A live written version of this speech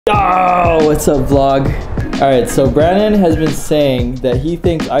Oh, what's up, vlog? Alright, so Brandon has been saying that he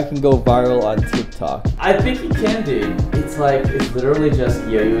thinks I can go viral on TikTok. I think you can, dude. It's literally just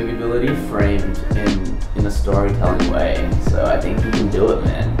yo-yoing ability framed in a storytelling way. So I think you can do it,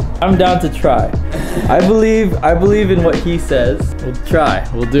 man. I'm down to try. I believe in what he says. We'll try.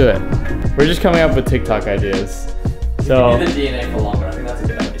 We'll do it. We're just coming up with TikTok ideas. So do the DNA for longer. I think that's a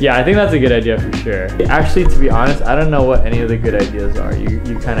good idea. yeah, I think that's a good idea for sure. Actually, to be honest, I don't know what any of the good ideas are. You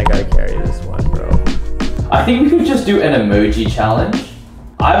kind of gotta carry this one, bro. I think we could just do an emoji challenge.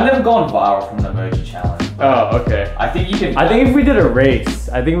 I've never gone viral from an emoji challenge. Oh, okay. I think you can. I think if we did a race,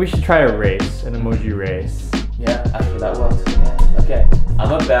 I think we should try a race, an emoji race. Yeah, actually that works. Yeah. Okay.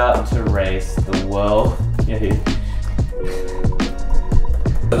 I'm about to race the world. Yeah.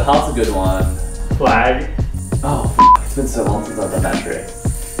 The heart's a good one. Flag. Oh, it's been so long since I've done that trick.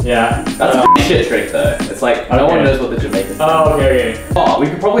 Yeah. That's a shit trick though. It's like no one knows what the Jamaicans do. Oh, okay. Oh, we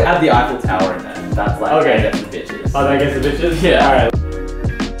could probably add the Eiffel Tower in there. That's like okay. That gets the bitches. Oh, that gets the bitches? Yeah. Alright.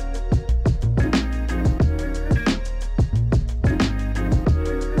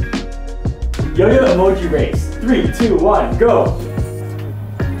 Yo-yo emoji race. 3, 2, 1, go!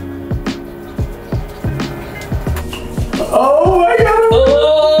 Oh my god! Oh!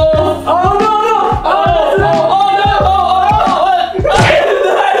 Oh no no! Oh no! Oh no!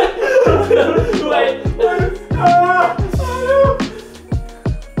 Wait!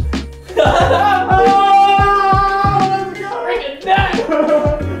 Freaking that!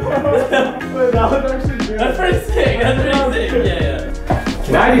 Wait, that was actually good. That's pretty sick. That's pretty sick. Yeah.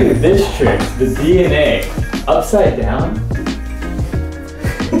 Can I do this trick? The DNA upside down?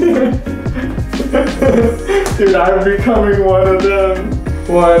 Dude, I'm becoming one of them.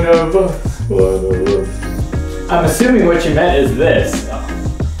 One of us. One of us. I'm assuming what you meant is this.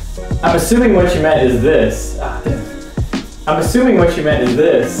 I'm assuming what you meant is this. I'm assuming what you meant is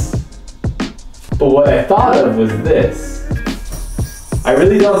this. But what I thought of was this. I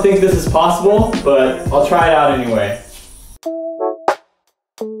really don't think this is possible, but I'll try it out anyway.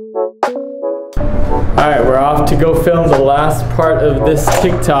 Alright, we're off to go film the last part of this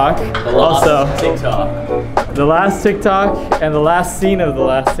TikTok. The last TikTok. The last TikTok and the last scene of the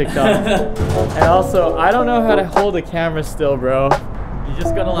last TikTok. And also, I don't know how to hold a camera still, bro. You're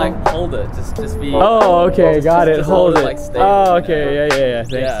just gonna like hold it. Just be. Oh, okay, got it. Just hold it. Like, stay oh, okay, yeah.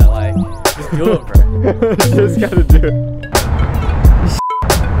 Thanks. Yeah, like just do it, bro. Just gotta do it.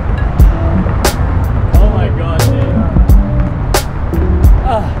 Oh my god, dude.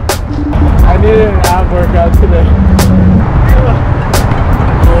 I needed an ab workout today.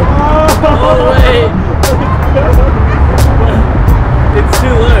 Oh wait. It's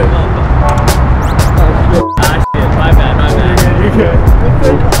too low. Ah shit, my bad. You're good. It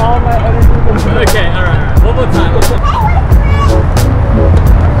takes all my energy. Okay, alright. One more time.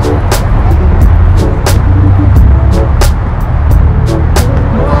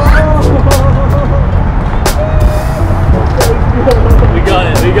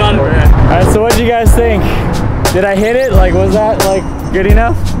 We got it, man. Alright, so what do you guys think? Did I hit it? Like, was that like good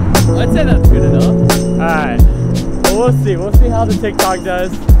enough? I'd say that's good enough. Alright. Well, we'll see. We'll see how the TikTok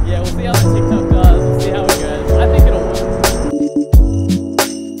does. Yeah, we'll see how the TikTok does. We'll see how it goes. I think it'll